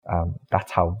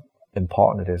That's how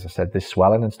important it is. I said, this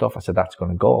swelling and stuff, I said, that's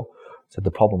going to go. I said,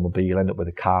 the problem will be you'll end up with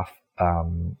a calf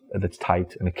that's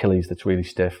tight, an Achilles that's really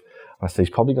stiff. And I said,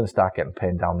 he's probably going to start getting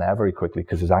pain down there very quickly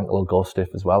because his ankle will go stiff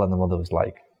as well. And the mother was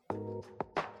like...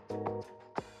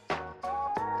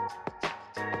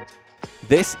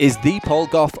 This is the Paul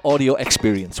Gough audio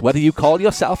experience. Whether you call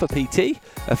yourself a PT,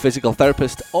 a physical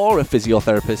therapist, or a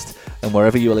physiotherapist, and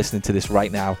wherever you are listening to this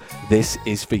right now, this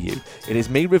is for you. It is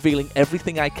me revealing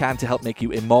everything I can to help make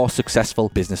you a more successful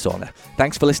business owner.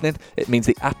 Thanks for listening. It means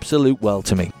the absolute world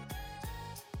to me.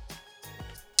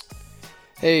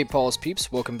 Hey, Paul's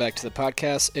peeps. Welcome back to the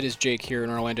podcast. It is Jake here in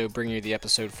Orlando bringing you the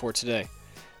episode for today.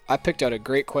 I picked out a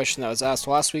great question that was asked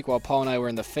last week while Paul and I were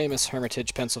in the famous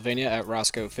Hermitage, Pennsylvania at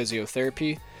Roscoe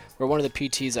Physiotherapy, where one of the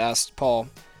PTs asked Paul,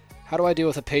 how do I deal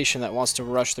with a patient that wants to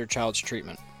rush their child's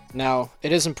treatment? Now,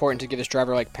 it is important to give this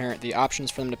driver-like parent the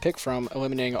options for them to pick from,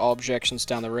 eliminating all objections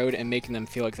down the road and making them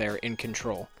feel like they are in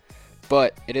control.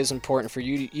 But it is important for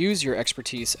you to use your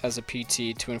expertise as a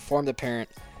PT to inform the parent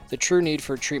the true need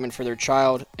for treatment for their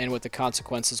child and what the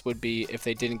consequences would be if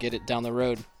they didn't get it down the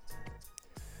road.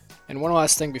 And one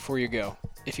last thing before you go.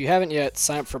 If you haven't yet,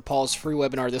 sign up for Paul's free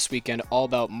webinar this weekend all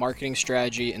about marketing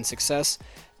strategy and success.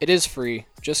 It is free.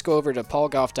 Just go over to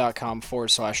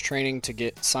paulgough.com/training to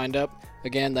get signed up.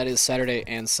 Again, that is Saturday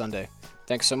and Sunday.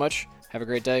 Thanks so much. Have a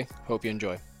great day. Hope you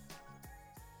enjoy.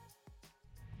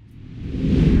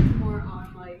 More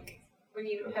on like when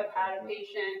you have had a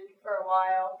patient for a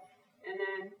while and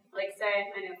then like say,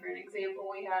 I know for an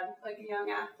example, we had like a young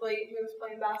athlete who was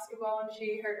playing basketball and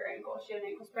she hurt her ankle. She had an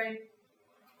ankle sprain.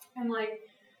 And like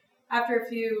after a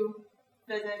few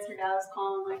visits, her dad was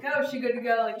calling like, oh, is she good to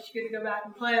go? Like, is she good to go back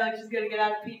and play? Like, she's good to get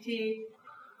out of PT.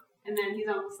 And then he's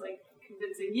almost like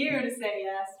convincing you to say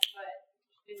yes. But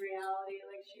in reality,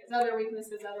 like she has other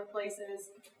weaknesses, other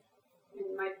places,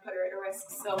 and might put her at a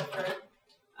risk still for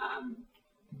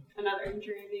another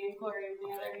injury of the ankle or even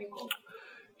the other ankle.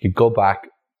 You go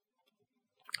back.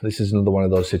 This is another one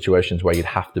of those situations where you'd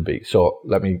have to be. So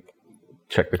let me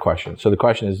check the question. So the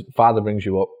question is, father brings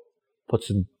you up,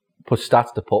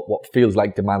 starts to put what feels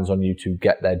like demands on you to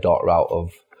get their daughter out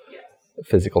of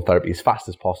physical therapy as fast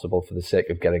as possible for the sake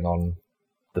of getting on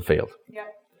the field. Yeah.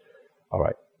 All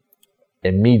right.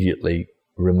 Immediately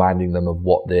reminding them of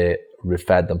what they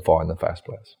referred them for in the first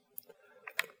place.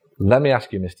 Let me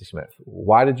ask you, Mr. Smith,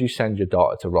 why did you send your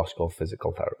daughter to Roscoe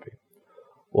Physical Therapy?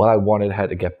 Well, I wanted her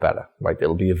to get better, right?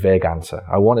 It'll be a vague answer.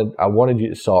 I wanted you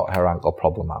to sort her ankle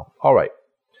problem out. All right.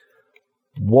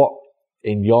 What,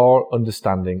 in your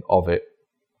understanding of it,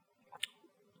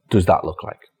 does that look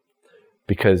like?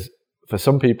 Because for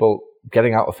some people,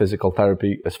 getting out of physical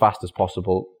therapy as fast as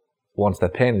possible, once their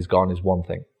pain is gone, is one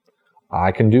thing.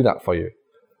 I can do that for you.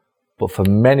 But for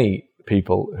many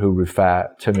people who refer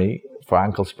to me for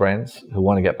ankle sprains, who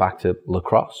want to get back to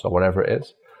lacrosse or whatever it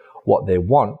is, what they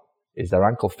want is their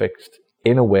ankle fixed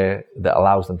in a way that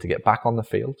allows them to get back on the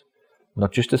field,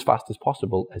 not just as fast as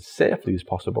possible, as safely as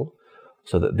possible,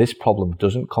 so that this problem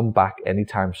doesn't come back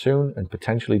anytime soon and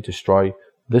potentially destroy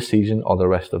the season or the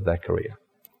rest of their career.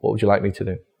 What would you like me to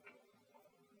do?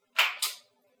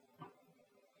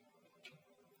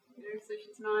 So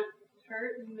she's not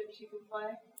hurt and that she can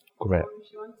play. Great. When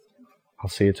she wants to. I'll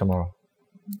see you tomorrow.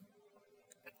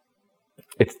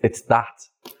 It's that.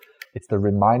 It's the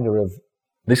reminder of,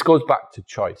 this goes back to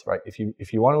choice, right? If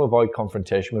you want to avoid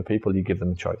confrontation with people, you give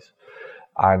them a choice.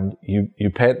 And you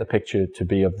paint the picture to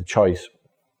be of the choice.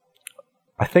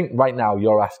 I think right now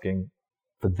you're asking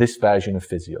for this version of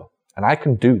physio. And I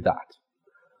can do that.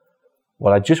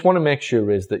 What I just want to make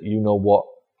sure is that you know what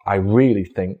I really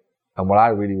think and what I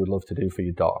really would love to do for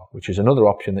your daughter, which is another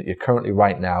option that you're currently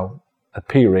right now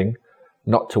appearing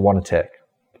not to want to take.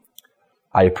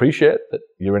 I appreciate that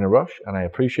you're in a rush and I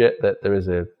appreciate that there is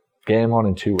a game on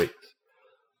in 2 weeks.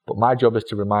 But my job is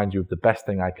to remind you of the best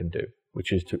thing I can do,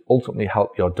 which is to ultimately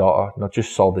help your daughter not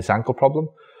just solve this ankle problem,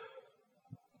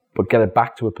 but get her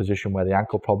back to a position where the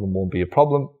ankle problem won't be a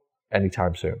problem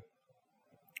anytime soon.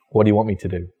 What do you want me to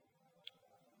do?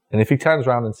 And if he turns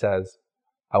around and says,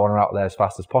 I want her out there as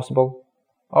fast as possible,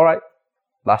 all right,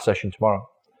 last session tomorrow.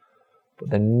 But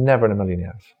they're never in a million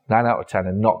years. 9 out of 10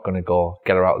 are not going to go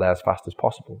get her out there as fast as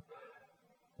possible.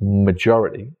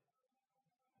 Majority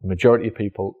of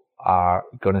people are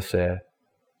going to say,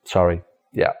 sorry,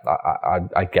 yeah,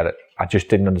 I get it. I just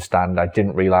didn't understand. I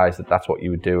didn't realize that that's what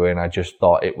you were doing. I just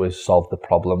thought it was solve the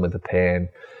problem with the pain.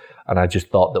 And I just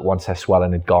thought that once her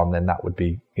swelling had gone, then that would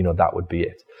be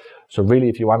it. So really,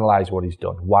 if you analyze what he's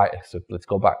done, let's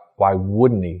go back. Why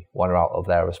wouldn't he want her out of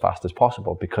there as fast as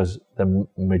possible? Because the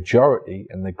majority,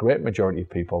 and the great majority of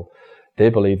people, they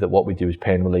believe that what we do is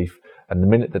pain relief And the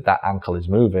minute that ankle is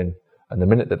moving and the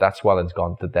minute that swelling's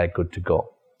gone, that they're good to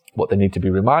go. What they need to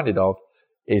be reminded of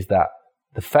is that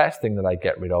the first thing that I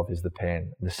get rid of is the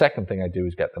pain. The second thing I do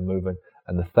is get them moving.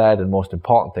 And the third and most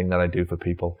important thing that I do for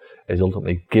people is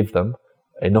ultimately give them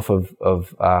enough of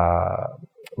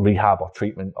rehab or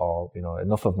treatment, or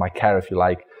enough of my care, if you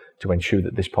like, to ensure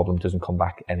that this problem doesn't come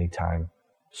back anytime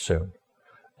soon.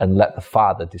 And let the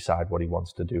father decide what he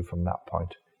wants to do from that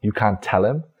point. You can't tell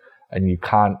him, and you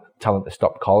can't tell him to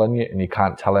stop calling you, and you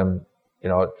can't tell him,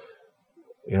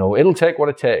 it'll take what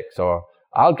it takes, or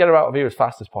I'll get her out of here as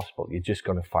fast as possible. You're just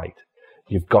going to fight.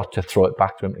 You've got to throw it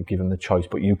back to him and give him the choice,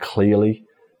 but you clearly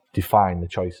define the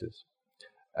choices.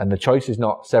 And the choice is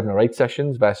not 7 or 8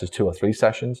 sessions versus 2 or 3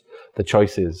 sessions. The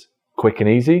choice is quick and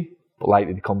easy, but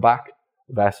likely to come back,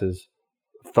 versus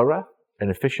thorough and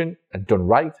efficient and done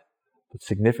right, but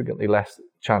significantly less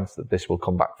chance that this will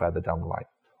come back further down the line.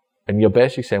 And you're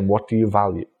basically saying, what do you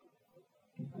value?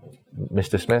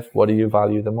 Mr. Smith, what do you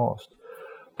value the most?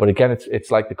 But again,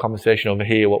 it's like the conversation over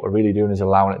here. What we're really doing is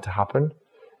allowing it to happen.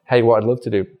 Hey, what I'd love to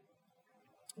do,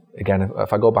 again,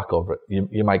 if I go back over it,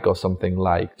 you might go something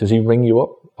like, does he ring you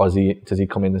up, or does he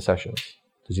come in the sessions?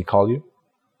 Does he call you?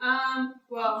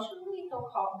 Well, usually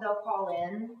they'll call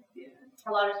in. Yeah.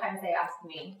 A lot of times they ask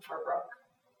me or Brooke,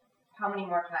 how many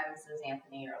more times does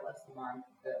Anthony or Alyssa want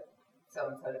the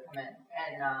so-and-so to come in?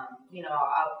 And,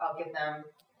 I'll give them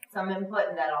some input,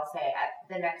 and then I'll say at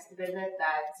the next visit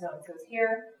that so-and-so's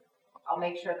here, I'll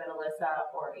make sure that Alyssa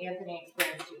or Anthony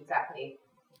explains to you exactly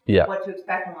what to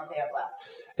expect and what they have left.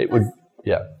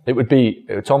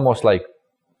 It's almost like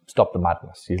stop the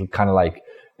madness. You kind of like,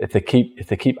 if they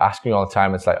keep asking you all the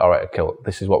time, it's like, all right, okay,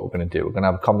 this is what we're going to do. We're going to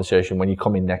have a conversation. When you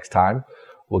come in next time,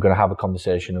 we're going to have a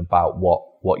conversation about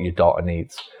what your daughter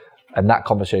needs. And that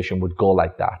conversation would go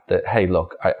like that, hey,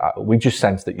 look, we just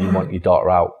sense that you want your daughter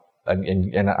out,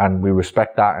 and we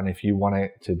respect that. And if you want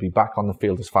it to be back on the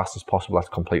field as fast as possible, that's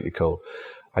completely cool.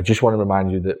 I just want to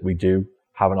remind you that we do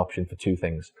have an option for 2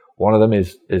 things. One of them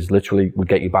is literally we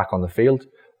get you back on the field.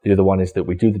 The other one is that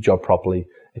we do the job properly.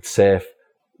 It's safe,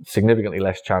 significantly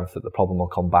less chance that the problem will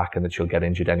come back and that you'll get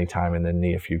injured anytime in the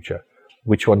near future.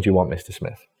 Which one do you want, Mr.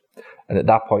 Smith? And at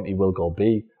that point, he will go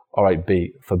B. All right,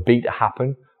 B. For B to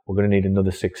happen, we're going to need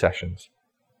another 6 sessions.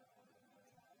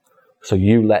 So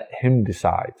you let him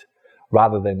decide,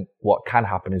 rather than what can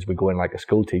happen is we go in like a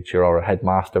school teacher or a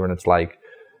headmaster, and it's like,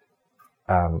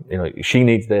 she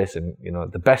needs this, and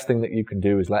the best thing that you can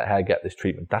do is let her get this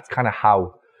treatment. That's kind of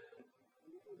how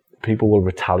people will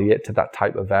retaliate to that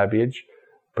type of verbiage.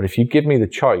 But if you give me the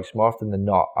choice, more often than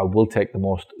not, I will take the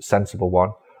most sensible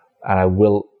one, and I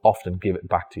will often give it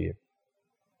back to you.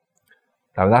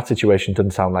 Now, in that situation, it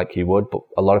doesn't sound like he would, but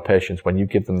a lot of patients, when you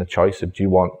give them the choice of, do you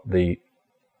want the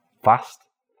fast,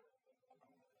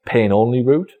 pain-only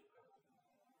route,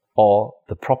 or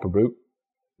the proper route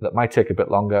that might take a bit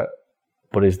longer,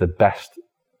 but is the best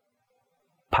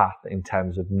path in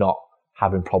terms of not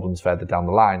having problems further down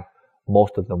the line,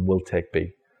 most of them will take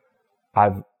B.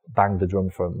 I've banged the drum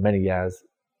for many years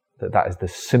that is the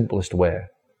simplest way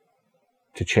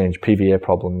to change PVA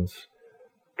problems,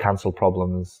 cancel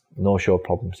problems, no-show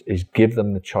problems, is give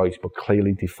them the choice, but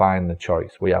clearly define the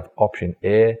choice. We have option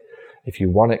A. If you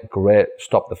want it, great,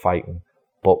 stop the fighting.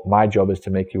 But my job is to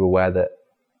make you aware that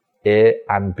A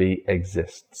and B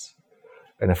exists.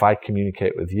 And if I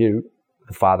communicate with you,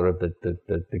 the father of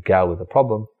the girl with the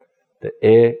problem, the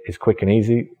A is quick and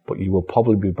easy, but you will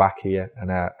probably be back here,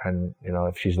 and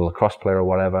if she's a lacrosse player or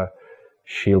whatever,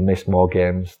 she'll miss more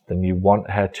games than you want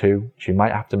her to. She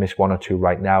might have to miss 1 or 2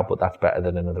 right now, but that's better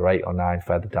than another 8 or 9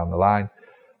 further down the line.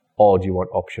 Or do you want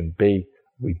option B?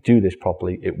 We do this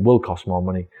properly. It will cost more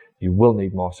money. You will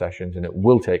need more sessions, and it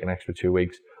will take an extra 2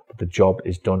 weeks, but the job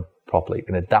is done properly.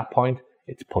 And at that point,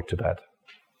 it's put to bed.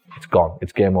 It's gone.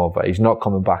 It's game over. He's not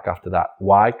coming back after that.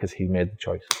 Why? Because he made the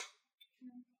choice.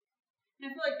 And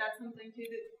I feel like that's something too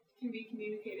that can be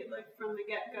communicated like from the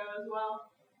get-go as well.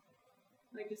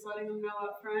 Like just letting them know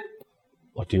up front.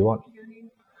 What do you want?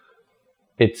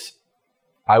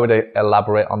 I would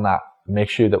elaborate on that. Make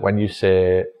sure that when you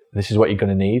say this is what you're going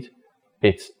to need,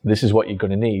 this is what you're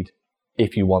going to need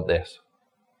if you want this.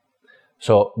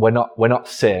 So we're not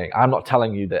saying, I'm not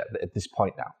telling you that at this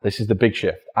point now. This is the big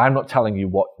shift. I'm not telling you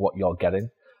what you're getting.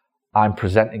 I'm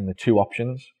presenting the 2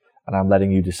 options, and I'm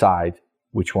letting you decide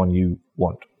which one you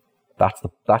want. That's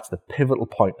the pivotal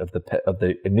point of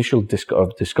the initial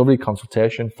discovery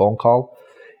consultation phone call.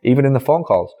 Even in the phone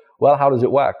calls, well, how does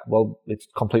it work? Well, it's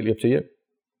completely up to you.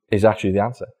 Is actually the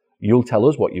answer. You'll tell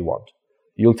us what you want.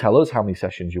 You'll tell us how many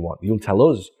sessions you want. You'll tell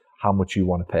us how much you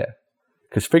want to pay.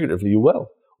 Because figuratively, you will.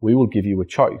 We will give you a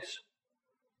choice.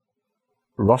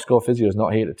 Roscoe Physio is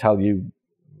not here to tell you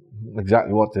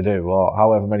exactly what to do or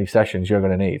however many sessions you're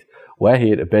going to need. We're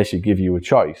here to basically give you a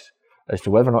choice as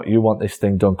to whether or not you want this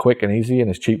thing done quick and easy and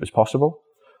as cheap as possible,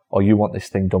 or you want this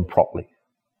thing done properly.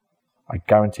 I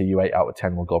guarantee you 8 out of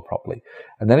 10 will go properly.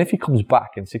 And then if he comes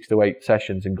back in 6 to 8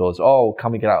 sessions and goes, oh,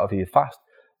 can we get out of here fast?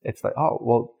 It's like, oh,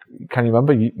 well, can you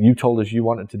remember you told us you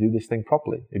wanted to do this thing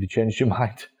properly? Have you changed your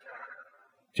mind?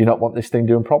 Do you not want this thing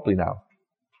doing properly now?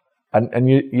 And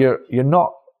you're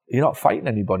not fighting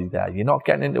anybody there. You're not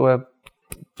getting into a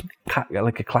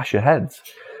clash of heads.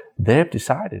 They've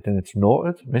decided, and it's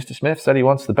noted. Mr. Smith said he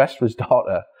wants the best for his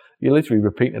daughter. You're literally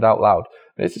repeating it out loud.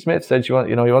 Mr. Smith said he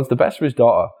wants the best for his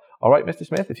daughter. All right, Mr.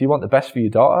 Smith, if you want the best for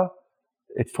your daughter,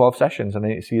 it's 12 sessions and I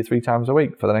need to see you 3 times a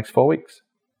week for the next 4 weeks. Is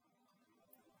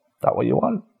that what you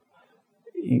want?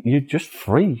 You're just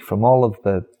free from all of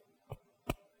the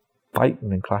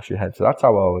fighting and clash your heads. So that's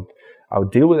how I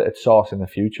would deal with it at source in the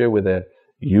future with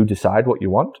you decide what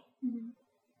you want.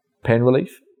 Pain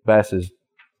relief versus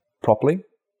properly.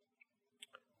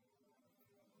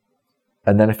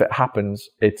 And then if it happens,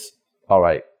 it's all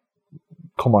right,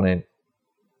 come on in.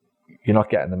 You're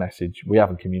not getting the message. We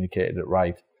haven't communicated it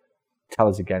right. Tell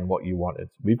us again what you wanted.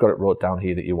 We've got it wrote down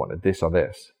here that you wanted this or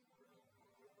this.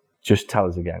 Just tell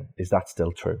us again. Is that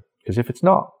still true? Because if it's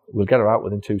not, we'll get her out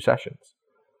within 2 sessions.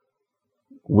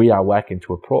 We are working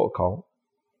to a protocol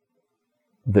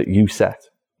that you set,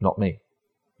 not me.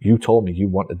 You told me you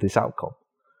wanted this outcome.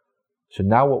 So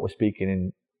now what we're speaking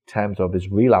in terms of is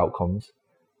real outcomes,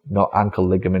 not ankle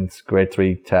ligaments, grade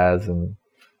 3 tears and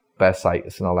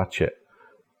bursitis and all that shit.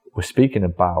 We're speaking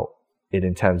about it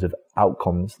in terms of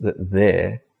outcomes that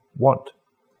they want,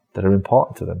 that are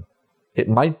important to them. It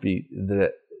might be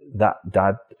that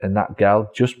dad and that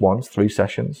girl just wants 3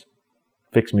 sessions,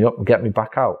 fix me up and get me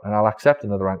back out, and I'll accept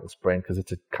another ankle sprain because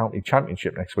it's a county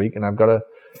championship next week, and I've got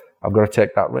to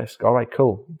take that risk. All right,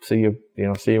 cool. See you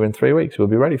in 3 weeks. We'll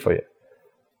be ready for you.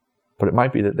 But it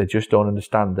might be that they just don't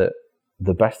understand that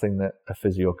the best thing that a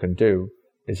physio can do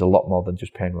is a lot more than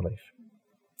just pain relief.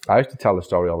 I used to tell the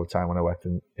story all the time when I worked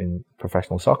in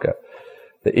professional soccer,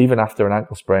 that even after an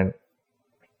ankle sprain,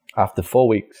 after 4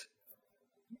 weeks,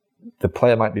 the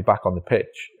player might be back on the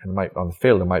pitch and might on the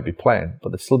field and might be playing,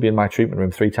 but they'd still be in my treatment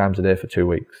room 3 times a day for 2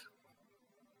 weeks.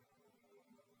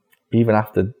 Even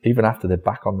after they're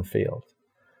back on the field,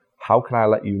 how can I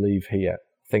let you leave here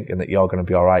thinking that you're going to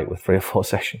be all right with 3 or 4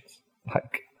 sessions?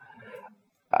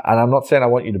 And I'm not saying I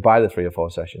want you to buy the 3 or 4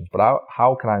 sessions, but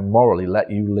how can I morally let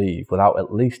you leave without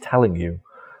at least telling you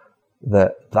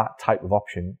that type of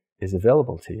option is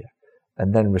available to you,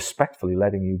 and then respectfully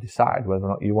letting you decide whether or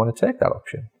not you want to take that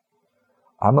option?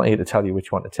 I'm not here to tell you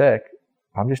which one to take.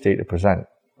 I'm just here to present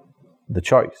the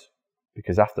choice,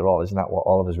 because after all, isn't that what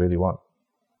all of us really want?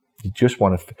 You just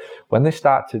want to, when they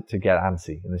start to get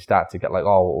antsy and they start to get like,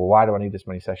 oh, well, why do I need this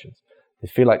many sessions? They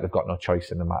feel like they've got no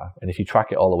choice in the matter. And if you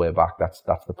track it all the way back, that's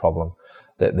the problem.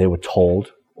 That they were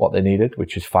told what they needed,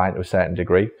 which is fine to a certain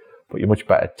degree, but you're much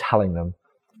better telling them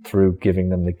through giving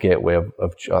them the gateway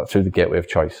through the gateway of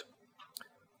choice.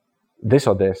 This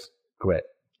or this, great,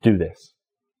 do this.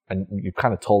 And you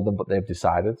kind of told them, but they've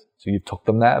decided. So you took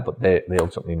them there, but they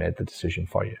ultimately made the decision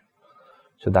for you.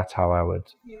 So that's how I would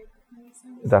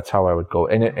go.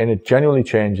 And it genuinely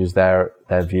changes their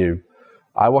view.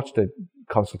 I watched a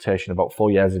consultation about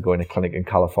 4 years ago in a clinic in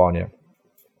California,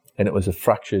 and it was a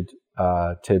fractured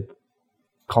tib.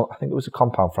 I think it was a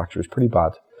compound fracture. It was pretty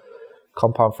bad.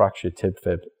 Compound fracture tib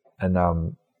fib. And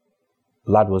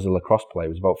lad was a lacrosse player. He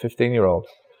was about 15-year-old.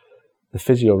 The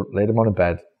physio laid him on a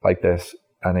bed like this,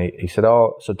 and he said,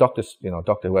 "Oh, so doctor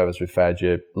whoever's referred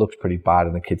you looks pretty bad."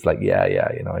 And the kid's like, "Yeah,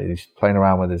 he's playing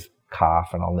around with his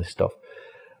calf and all this stuff."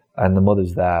 And the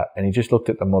mother's there, and he just looked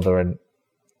at the mother and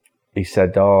he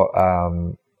said,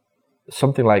 "Oh,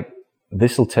 something like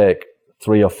this will take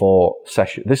 3 or 4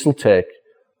 sessions. This will take,"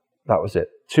 that was it,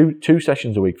 two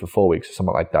sessions a week for 4 weeks or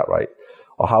something like that, right?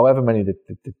 Or however many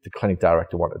the clinic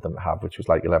director wanted them to have, which was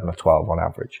like 11 or 12 on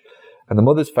average. And the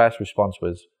mother's first response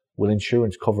was, "Will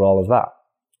insurance cover all of that?"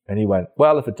 And he went,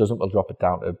 "Well, if it doesn't, we'll drop it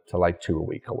down to like 2 a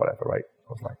week or whatever," right?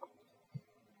 I was like,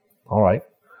 all right.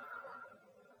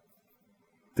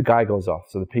 The guy goes off.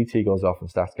 So the PT goes off and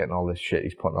starts getting all this shit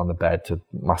he's putting on the bed to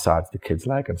massage the kid's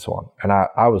leg and so on. And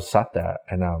I was sat there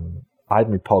and I had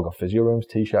my Paul Gough Physio Rooms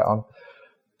t-shirt on.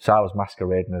 So I was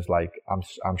masquerading as like,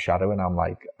 I'm shadowing. I'm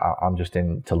like, I'm just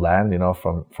in to learn,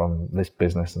 from this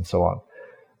business and so on.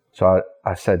 So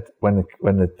I said, when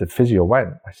the physio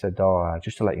went, I said, "Oh,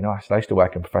 just to let you know," I said, "I used to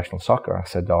work in professional soccer." I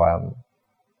said,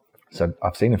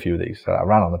 "I've seen a few of these." So I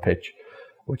ran on the pitch,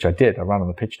 which I did. I ran on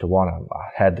the pitch to one. I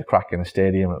heard the crack in the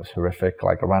stadium. It was horrific.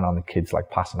 Like I ran on the kids like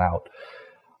passing out.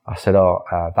 I said,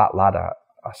 that lad,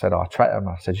 I said, I treat him.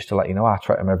 I said, just to let you know, I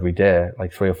treat him every day,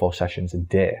 like 3 or 4 sessions a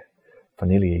day for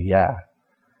nearly a year.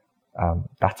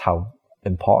 That's how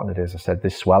important it is. I said,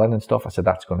 this swelling and stuff, I said,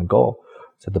 that's going to go.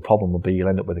 I said, the problem will be you'll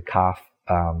end up with a calf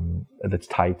that's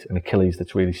tight, an Achilles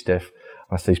that's really stiff.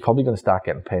 And I said, he's probably going to start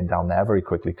getting pain down there very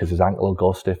quickly because his ankle will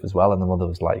go stiff as well. And the mother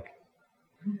was like,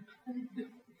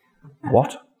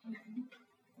 what?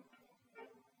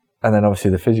 And then obviously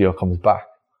the physio comes back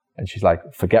and she's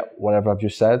like, forget whatever I've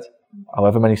just said.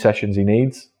 However many sessions he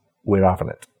needs, we're having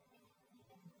it.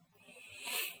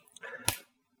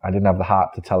 I didn't have the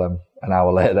heart to tell him an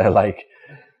hour later, like,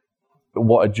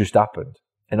 what had just happened.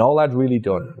 And all I'd really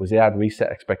done was I'd reset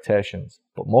expectations.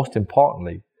 But most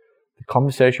importantly, the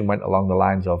conversation went along the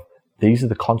lines of, these are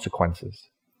the consequences.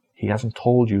 He hasn't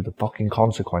told you the fucking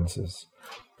consequences.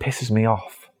 Pisses me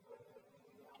off.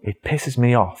 It pisses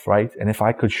me off, right? And if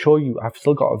I could show you, I've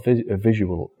still got a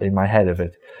visual in my head of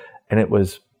it. And it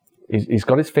was, he's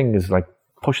got his fingers like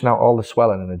pushing out all the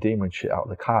swelling and edema and shit out of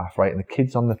the calf, right? And the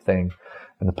kid's on the thing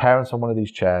and the parents on one of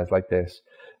these chairs like this.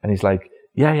 And he's like,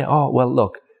 yeah, oh, well,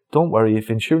 look, don't worry.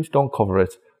 If insurance don't cover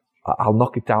it, I'll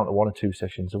knock it down to 1 or 2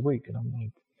 sessions a week. And I'm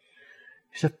like,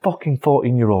 he's a fucking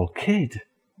 14-year-old kid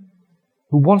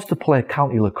who wants to play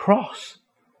county lacrosse.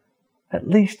 At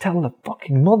least tell the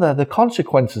fucking mother the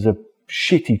consequences of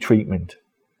shitty treatment,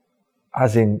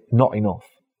 as in not enough.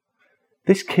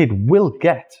 This kid will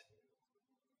get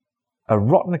a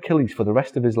rotten Achilles for the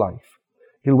rest of his life.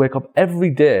 He'll wake up every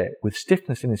day with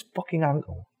stiffness in his fucking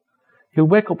ankle. He'll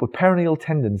wake up with peroneal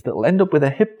tendons that'll end up with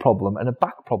a hip problem and a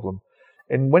back problem.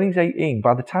 And when he's 18,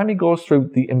 by the time he goes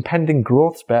through the impending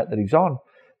growth spurt that he's on,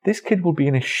 this kid will be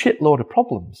in a shitload of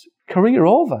problems. Career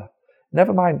over.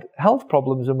 Never mind health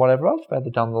problems and whatever else further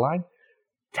down the line.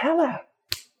 Tell her.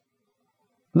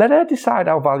 Let her decide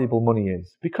how valuable money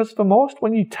is. Because for most,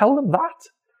 when you tell them that,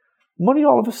 money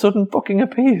all of a sudden fucking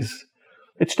appears.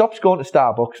 It stops going to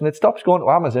Starbucks and it stops going to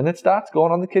Amazon. It starts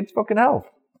going on the kid's fucking health.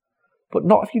 But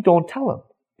not if you don't tell them,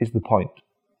 is the point.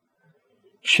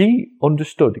 She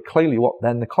understood clearly what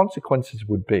then the consequences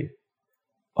would be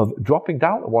of dropping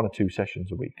down to 1 or 2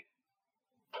 sessions a week.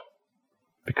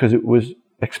 Because it was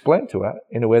explained to her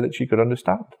in a way that she could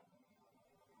understand.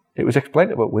 It was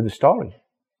explained to her with a story,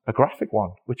 a graphic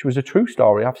one, which was a true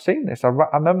story. I've seen this. I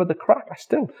remember the crack. I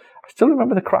still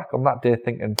remember the crack on that day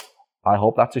thinking, I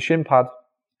hope that's a shin pad.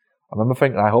 I remember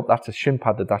thinking, I hope that's a shin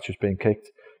pad that's just being kicked.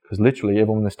 Because literally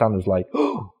everyone in the stand was like,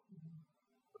 oh.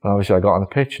 And obviously I got on the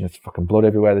pitch and it's fucking blood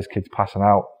everywhere. This kid's passing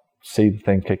out. See the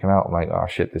thing kicking out. I'm like, oh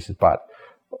shit, this is bad.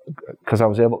 Because I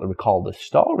was able to recall the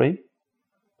story.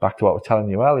 Back to what I was telling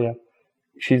you earlier.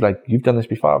 She's like, you've done this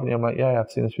before, haven't you? I'm like, yeah,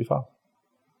 I've seen this before.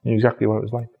 I knew exactly what it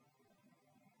was like.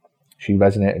 She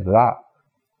resonated with that.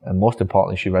 And most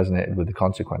importantly, she resonated with the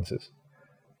consequences.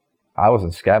 I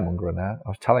wasn't scaremongering her. I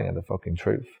was telling her the fucking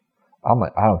truth. I'm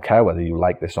like, I don't care whether you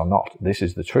like this or not. This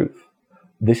is the truth.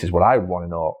 This is what I would want to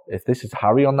know. If this is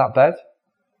Harry on that bed,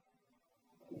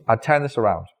 I'd turn this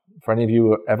around. For any of you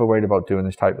who are ever worried about doing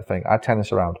this type of thing, I'd turn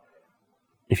this around.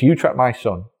 If you tracked my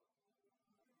son,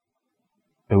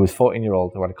 who was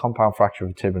 14-year-old, who had a compound fracture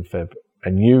of a tib and fib,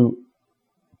 and you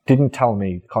didn't tell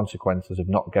me the consequences of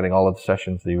not getting all of the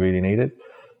sessions that he really needed,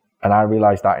 and I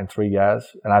realised that in 3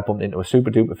 years, and I bumped into a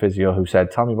super duper physio who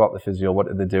said, tell me about the physio, what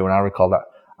did they do? And I recall that,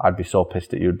 I'd be so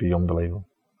pissed at you, it'd be unbelievable.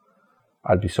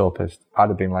 I'd be so pissed. I'd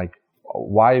have been like,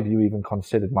 why have you even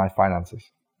considered my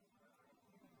finances?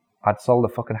 I'd sell the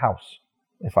fucking house,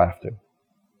 if I have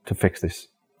to fix this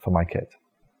for my kid.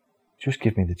 Just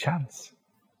give me the chance.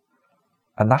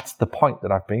 And that's the point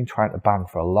that I've been trying to ban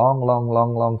for a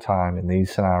long time in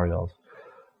these scenarios.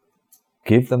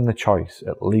 Give them the choice,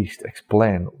 at least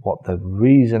explain what the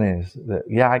reason is that,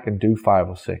 yeah, I can do 5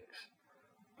 or 6.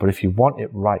 But if you want it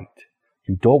right,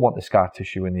 you don't want the scar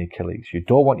tissue in the Achilles. You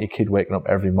don't want your kid waking up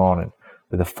every morning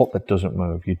with a foot that doesn't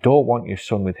move. You don't want your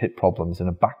son with hip problems and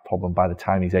a back problem by the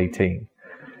time he's 18.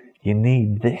 You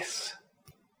need this.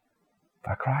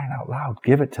 By crying out loud,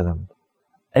 give it to them.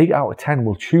 8 out of 10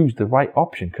 will choose the right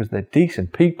option because they're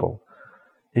decent people.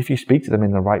 If you speak to them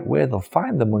in the right way, they'll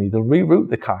find the money, they'll reroute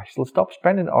the cash, they'll stop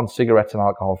spending it on cigarettes and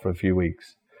alcohol for a few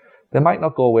weeks. They might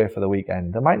not go away for the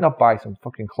weekend. They might not buy some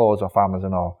fucking clothes off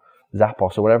Amazon or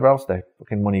Zappos or whatever else their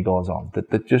fucking money goes on.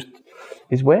 That just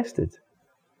is wasted.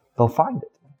 They'll find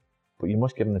it. But you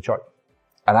must give them the choice.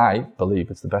 And I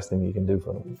believe it's the best thing you can do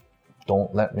for them.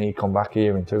 Don't let me come back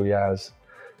here in 2 years.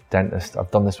 Dentist,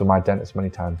 I've done this with my dentist many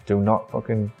times. Do not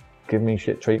fucking give me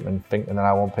shit treatment thinking that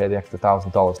I won't pay the extra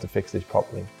 $1,000 to fix this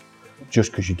properly.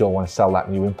 Just because you don't want to sell that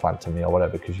new implant to me or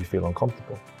whatever because you feel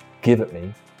uncomfortable. Give it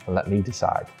me and let me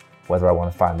decide whether I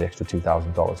want to find the extra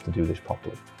 $2,000 to do this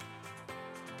properly.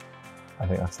 I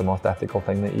think that's the most ethical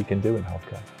thing that you can do in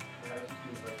healthcare.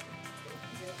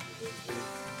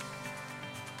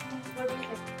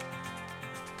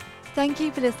 Thank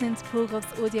you for listening to Paul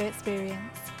Goff's audio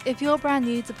experience. If you're brand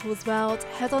new to Paul's world,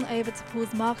 head on over to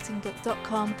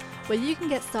paulsmarketingbook.com, where you can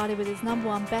get started with his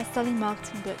 #1 best-selling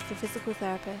marketing book for physical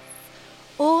therapists.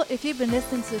 Or if you've been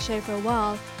listening to the show for a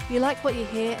while, you like what you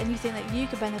hear and you think that you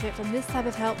could benefit from this type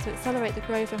of help to accelerate the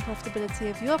growth and profitability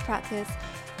of your practice,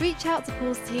 reach out to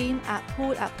Paul's team at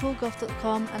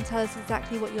paul@paulgoff.com and tell us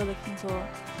exactly what you're looking for.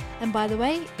 And by the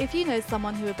way, if you know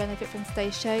someone who would benefit from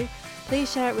today's show,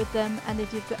 please share it with them, and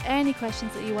if you've got any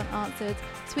questions that you want answered,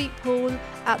 tweet Paul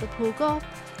 @thepaulgoff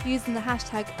using the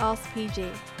hashtag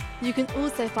AskPG. You can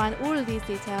also find all of these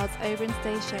details over in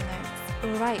today's show notes.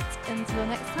 Alright, until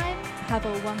next time, have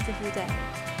a wonderful day.